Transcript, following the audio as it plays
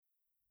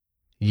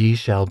ye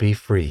shall be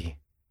free.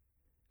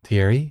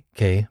 Thierry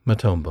K.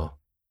 Matombo.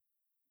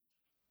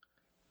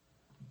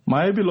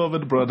 My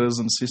beloved brothers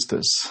and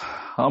sisters,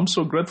 I'm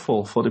so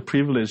grateful for the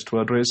privilege to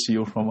address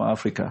you from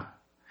Africa.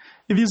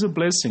 It is a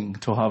blessing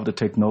to have the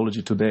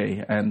technology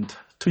today and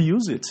to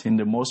use it in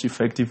the most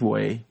effective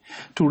way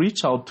to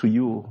reach out to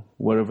you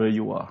wherever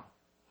you are.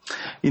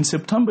 In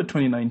September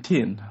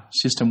 2019,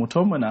 Sister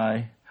Mutombo and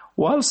I,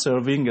 while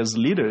serving as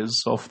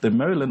leaders of the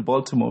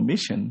Maryland-Baltimore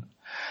mission,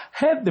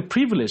 had the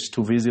privilege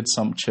to visit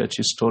some church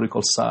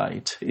historical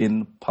site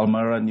in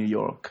Palmyra, New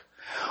York,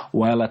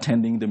 while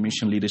attending the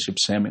Mission Leadership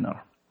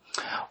Seminar.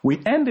 We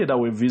ended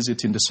our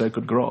visit in the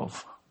Sacred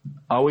Grove.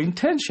 Our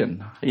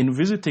intention in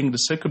visiting the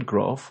Sacred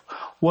Grove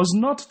was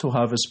not to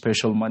have a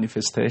special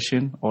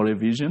manifestation or a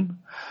vision,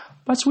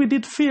 but we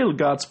did feel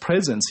God's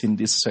presence in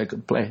this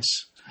sacred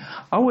place.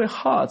 Our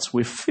hearts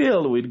were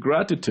filled with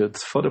gratitude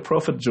for the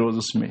prophet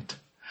Joseph Smith.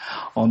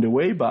 On the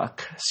way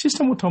back,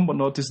 Sister Mutombo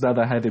noticed that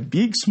I had a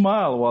big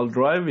smile while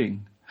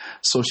driving.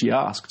 So she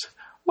asked,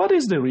 "What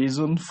is the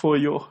reason for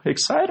your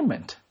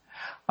excitement?"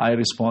 I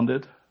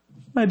responded,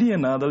 "My dear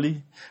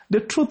Natalie, the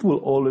truth will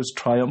always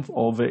triumph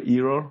over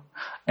error,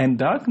 and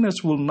darkness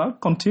will not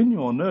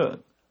continue on earth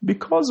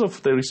because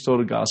of the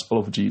restored gospel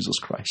of Jesus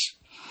Christ.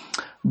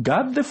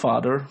 God the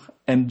Father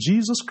and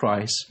Jesus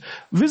Christ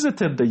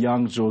visited the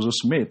young Joseph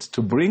Smith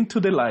to bring to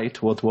the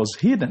light what was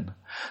hidden,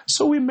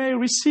 so we may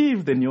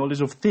receive the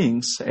knowledge of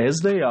things as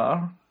they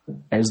are,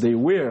 as they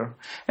were,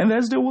 and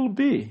as they will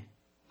be.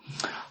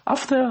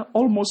 After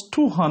almost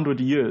 200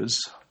 years,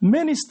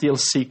 many still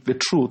seek the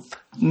truth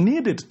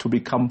needed to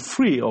become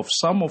free of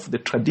some of the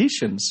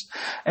traditions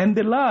and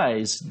the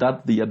lies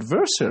that the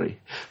adversary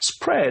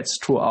spreads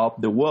throughout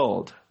the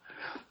world.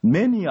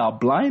 Many are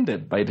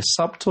blinded by the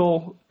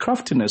subtle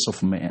craftiness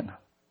of man."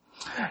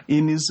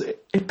 In his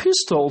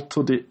epistle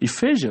to the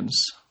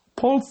Ephesians,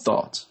 Paul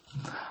thought,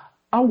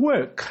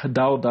 "Awake,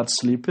 thou that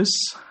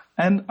sleepest,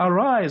 and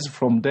arise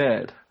from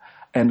dead,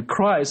 and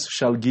Christ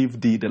shall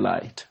give thee the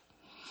light."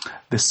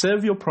 The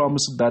Savior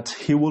promised that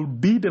he will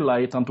be the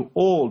light unto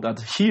all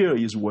that hear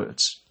his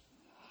words.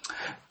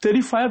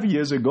 35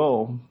 years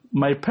ago,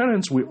 my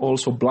parents were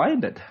also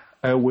blinded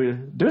and were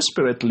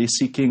desperately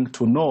seeking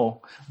to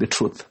know the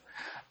truth,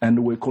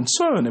 and were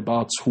concerned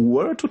about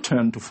where to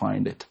turn to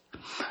find it.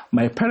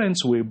 My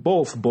parents were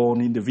both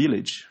born in the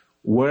village,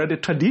 where the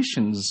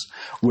traditions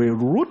were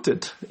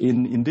rooted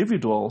in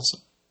individuals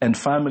and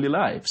family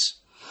lives.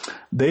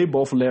 They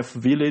both left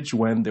village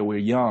when they were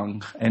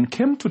young and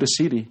came to the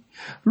city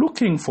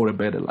looking for a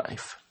better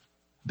life.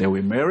 They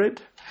were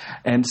married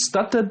and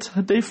started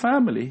their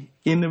family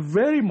in a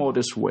very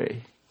modest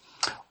way.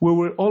 We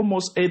were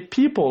almost 8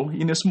 people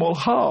in a small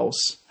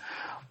house.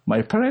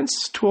 My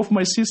parents, 2 of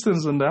my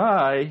sisters and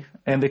I,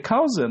 and a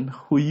cousin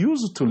who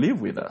used to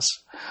live with us.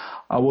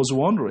 I was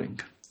wondering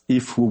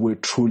if we were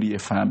truly a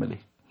family,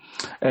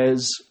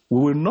 as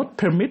we were not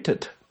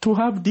permitted to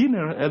have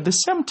dinner at the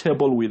same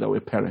table with our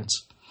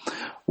parents.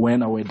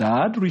 When our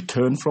dad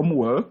returned from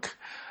work,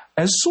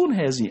 as soon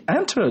as he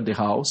entered the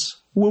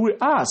house, we were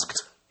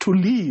asked to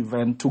leave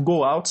and to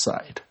go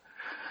outside.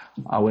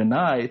 Our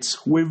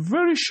nights were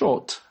very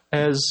short,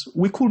 as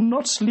we could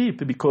not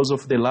sleep because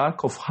of the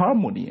lack of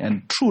harmony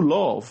and true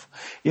love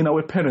in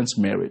our parents'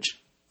 marriage.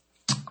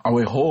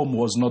 Our home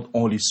was not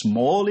only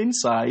small in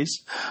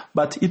size,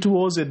 but it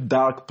was a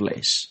dark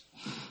place.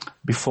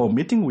 Before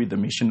meeting with the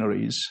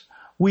missionaries,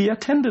 we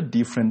attended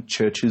different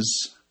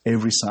churches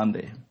every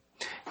Sunday.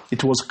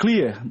 It was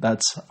clear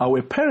that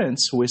our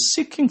parents were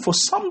seeking for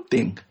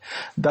something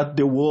that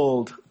the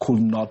world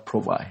could not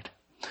provide.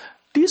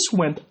 This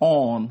went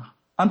on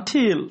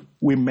until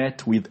we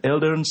met with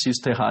Elder and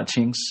Sister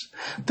Hutchings,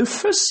 the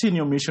first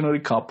senior missionary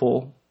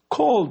couple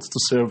called to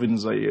serve in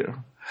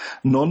Zaire,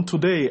 known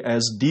today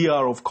as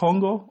DR of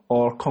Congo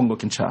or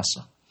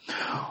Congo-Kinshasa.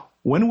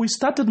 When we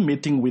started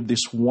meeting with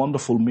these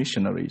wonderful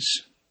missionaries,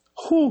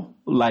 who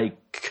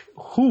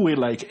were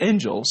like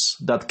angels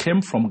that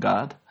came from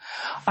God,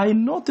 I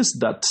noticed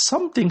that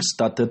something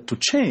started to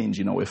change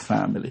in our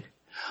family.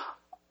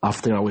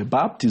 After our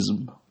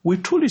baptism, we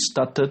truly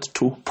started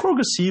to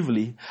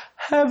progressively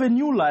have a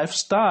new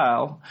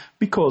lifestyle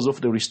because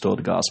of the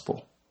restored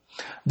gospel.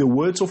 The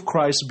words of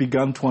Christ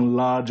began to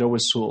enlarge our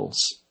souls.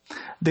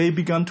 They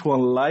began to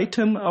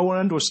enlighten our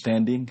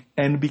understanding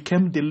and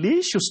became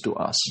delicious to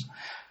us,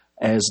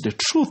 as the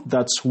truth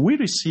that we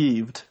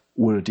received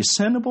were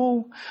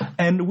discernible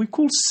and we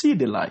could see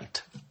the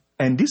light.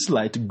 And this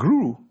light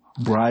grew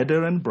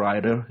brighter and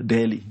brighter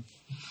daily.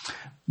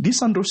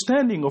 This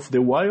understanding of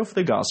the why of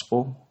the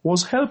gospel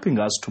was helping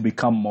us to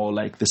become more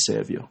like the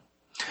Savior.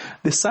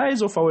 The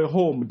size of our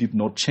home did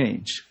not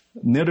change,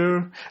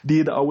 neither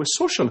did our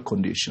social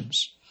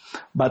conditions.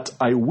 But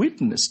I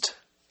witnessed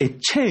a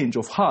change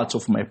of hearts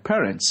of my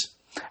parents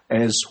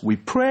as we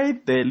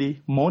prayed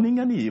daily, morning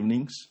and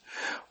evenings.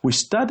 We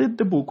studied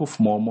the Book of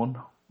Mormon.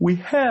 We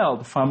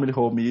held family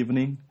home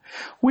evening.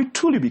 We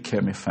truly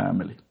became a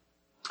family.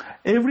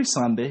 Every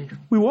Sunday,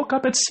 we woke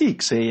up at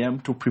 6 a.m.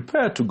 to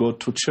prepare to go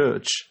to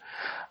church.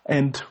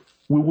 And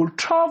We will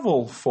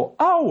travel for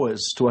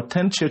hours to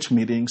attend church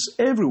meetings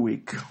every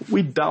week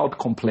without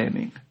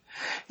complaining.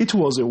 It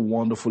was a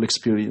wonderful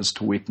experience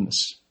to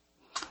witness.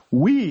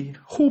 We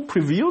who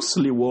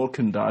previously walked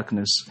in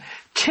darkness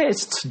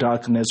chased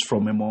darkness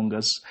from among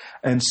us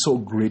and saw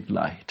great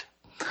light.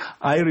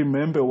 I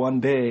remember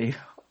one day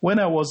when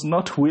I was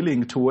not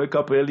willing to wake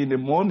up early in the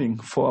morning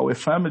for our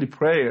family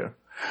prayer,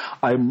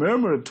 I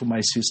murmured to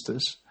my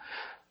sisters,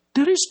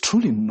 "There is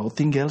truly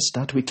nothing else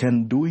that we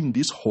can do in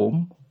this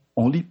home,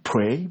 only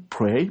pray,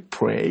 pray,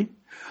 pray."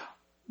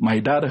 My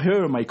dad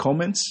heard my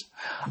comments.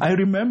 I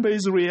remember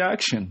his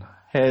reaction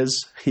as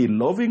he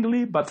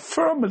lovingly but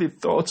firmly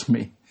taught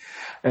me,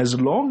 "As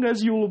long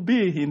as you will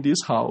be in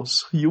this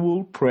house, you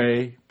will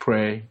pray,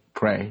 pray,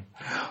 pray."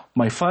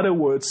 My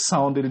father's words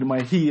sounded in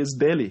my ears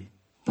daily.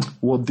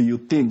 What do you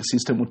think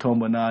Sister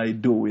Mutombo and I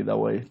do with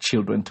our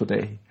children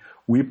today?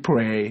 We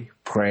pray,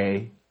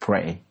 pray,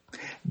 pray.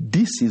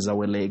 This is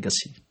our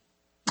legacy.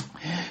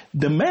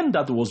 The man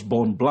that was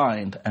born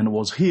blind and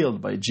was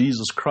healed by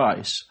Jesus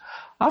Christ,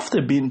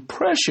 after being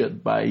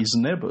pressured by his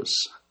neighbors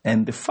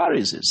and the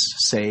Pharisees,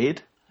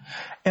 said,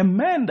 "A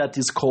man that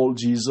is called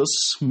Jesus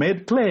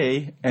made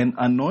clay and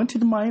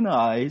anointed mine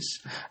eyes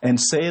and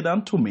said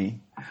unto me,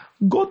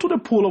 Go to the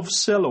pool of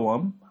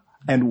Siloam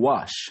and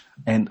wash.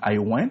 And I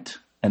went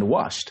and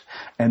washed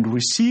and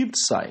received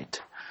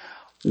sight."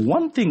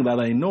 One thing that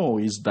I know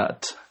is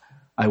that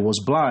I was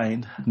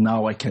blind,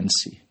 now I can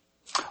see.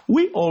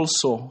 We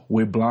also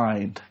were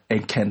blind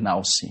and can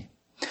now see.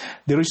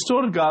 The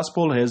restored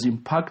gospel has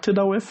impacted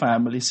our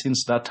family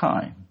since that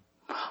time.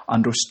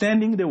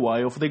 Understanding the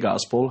why of the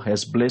gospel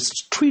has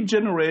blessed 3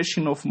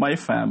 generations of my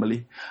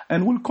family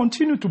and will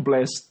continue to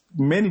bless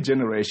many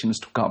generations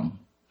to come.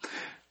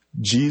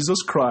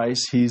 Jesus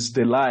Christ is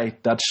the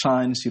light that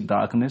shines in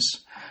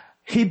darkness.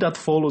 He that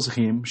follows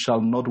him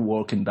shall not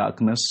walk in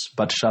darkness,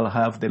 but shall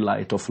have the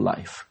light of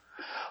life.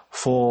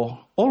 For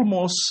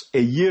almost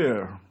a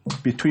year,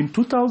 between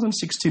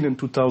 2016 and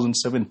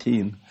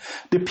 2017,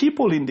 the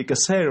people in the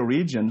Kasai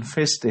region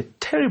faced a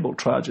terrible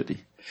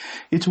tragedy.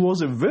 It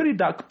was a very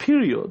dark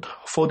period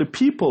for the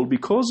people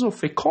because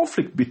of a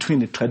conflict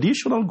between a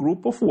traditional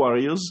group of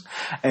warriors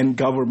and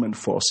government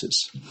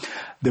forces.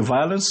 The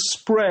violence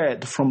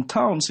spread from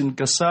towns in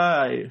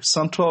Kasai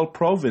Central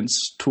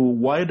Province to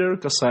wider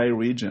Kasai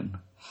region.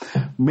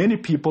 Many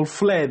people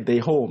fled their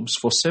homes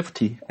for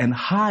safety and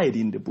hid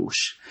in the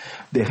bush.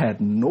 They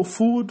had no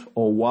food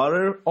or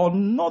water or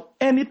not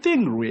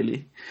anything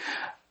really.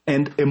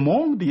 And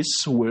among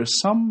these were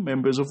some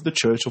members of the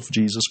Church of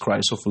Jesus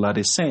Christ of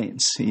Latter-day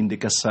Saints in the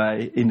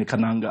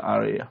Kananga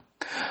area.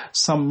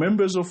 Some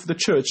members of the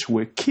church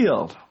were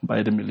killed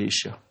by the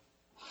militia.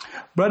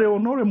 Brother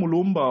Honore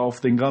Mulumba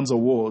of the Nganza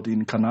ward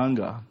in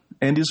Kananga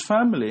and his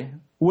family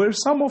were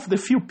some of the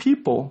few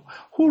people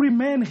who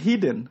remained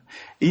hidden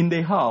in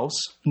their house,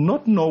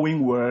 not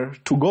knowing where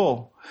to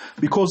go,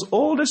 because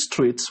all the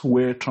streets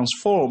were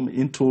transformed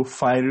into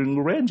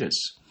firing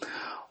ranges.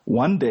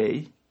 One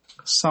day,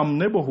 some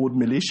neighborhood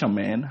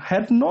militiamen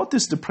had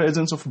noticed the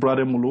presence of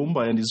Brother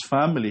Mulumba and his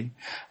family,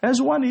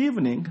 as one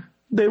evening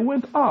they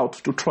went out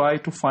to try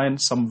to find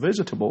some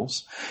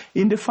vegetables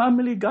in the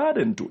family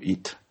garden to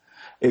eat.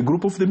 A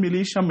group of the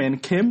militiamen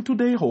came to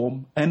their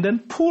home and then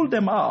pulled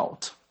them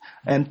out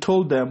and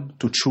told them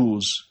to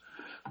choose,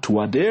 to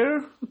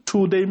adhere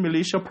to their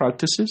militia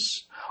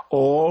practices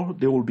or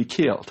they will be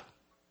killed.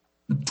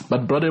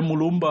 But Brother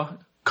Mulumba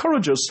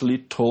courageously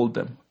told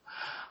them,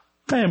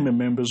 "I am a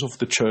member of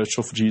the Church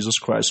of Jesus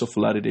Christ of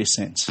Latter-day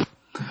Saints.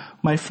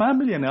 My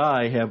family and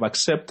I have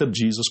accepted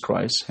Jesus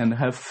Christ and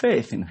have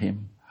faith in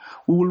him.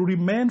 We will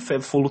remain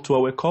faithful to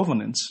our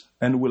covenants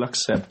and will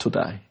accept to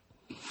die."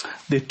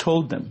 They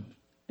told them,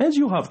 "As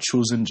you have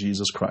chosen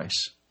Jesus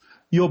Christ,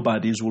 your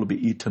bodies will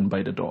be eaten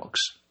by the dogs."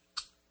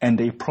 And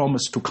they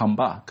promised to come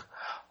back,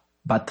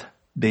 but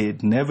they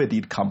never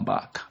did come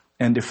back.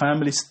 And the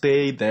family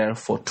stayed there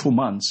for 2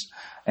 months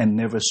and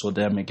never saw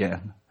them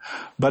again.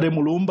 Brother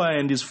Mulumba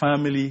and his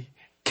family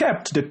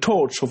kept the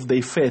torch of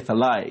their faith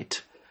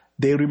alight.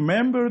 They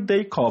remembered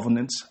their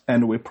covenants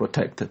and were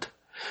protected.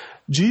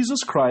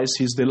 Jesus Christ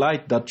is the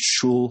light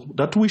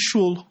that we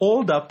should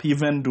hold up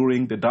even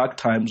during the dark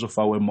times of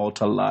our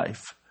mortal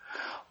life.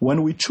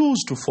 When we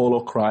choose to follow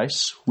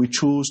Christ, we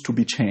choose to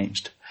be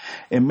changed.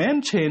 A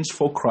man changed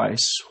for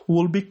Christ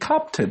will be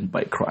captained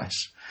by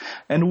Christ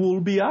and will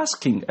be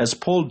asking, as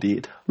Paul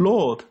did,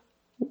 "Lord,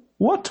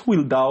 what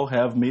wilt thou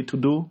have me to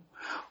do?"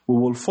 We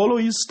will follow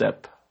his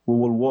step. We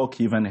will walk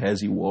even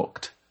as he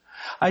walked.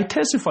 I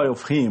testify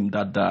of him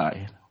that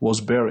died, was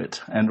buried,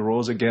 and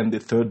rose again the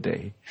 3rd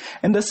day,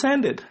 and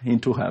ascended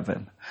into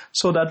heaven,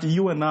 so that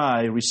you and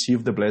I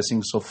receive the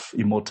blessings of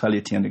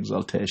immortality and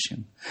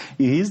exaltation.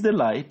 He is the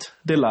light,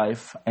 the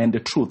life, and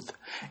the truth.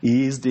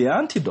 He is the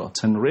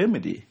antidote and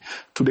remedy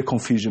to the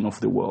confusion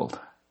of the world.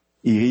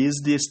 He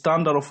is the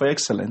standard of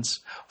excellence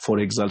for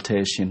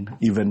exaltation,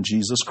 even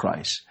Jesus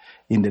Christ.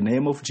 In the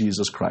name of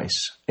Jesus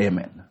Christ,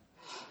 amen.